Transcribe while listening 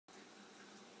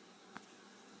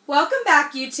Welcome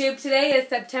back, YouTube. Today is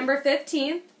September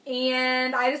 15th,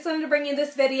 and I just wanted to bring you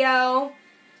this video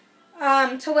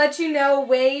to let you know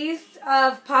ways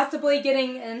of possibly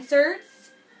getting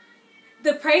inserts.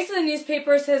 The price of the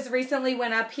newspapers has recently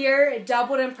went up here. It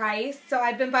doubled in price, so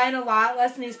I've been buying a lot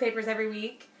less newspapers every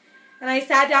week. And I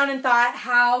sat down and thought,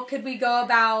 how could we go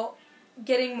about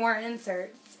getting more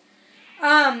inserts?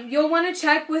 You'll want to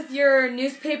check with your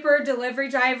newspaper delivery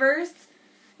drivers.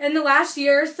 In the last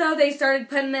year or so, they started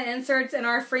putting the inserts in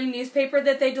our free newspaper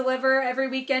that they deliver every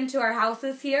weekend to our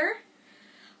houses here.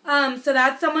 So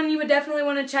that's someone you would definitely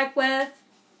want to check with.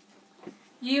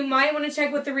 You might want to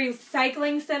check with the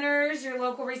recycling centers, your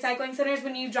local recycling centers.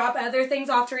 When you drop other things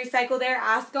off to recycle there,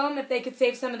 ask them if they could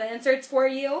save some of the inserts for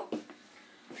you.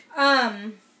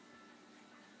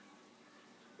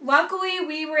 Luckily,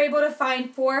 we were able to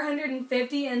find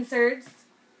 450 inserts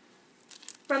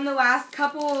from the last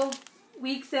couple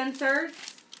weeks'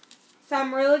 inserts. So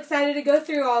I'm real excited to go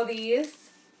through all these.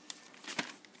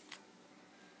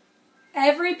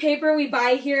 Every paper we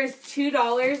buy here is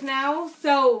 $2 now,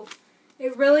 so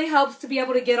it really helps to be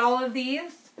able to get all of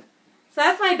these. So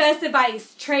that's my best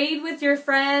advice. Trade with your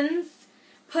friends.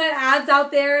 Put ads out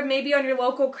there, maybe on your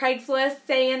local Craigslist,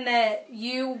 saying that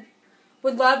you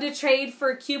would love to trade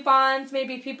for coupons.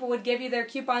 Maybe people would give you their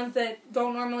coupons that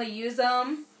don't normally use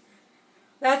them.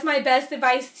 That's my best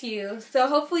advice to you. So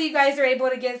hopefully you guys are able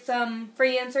to get some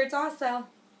free inserts also.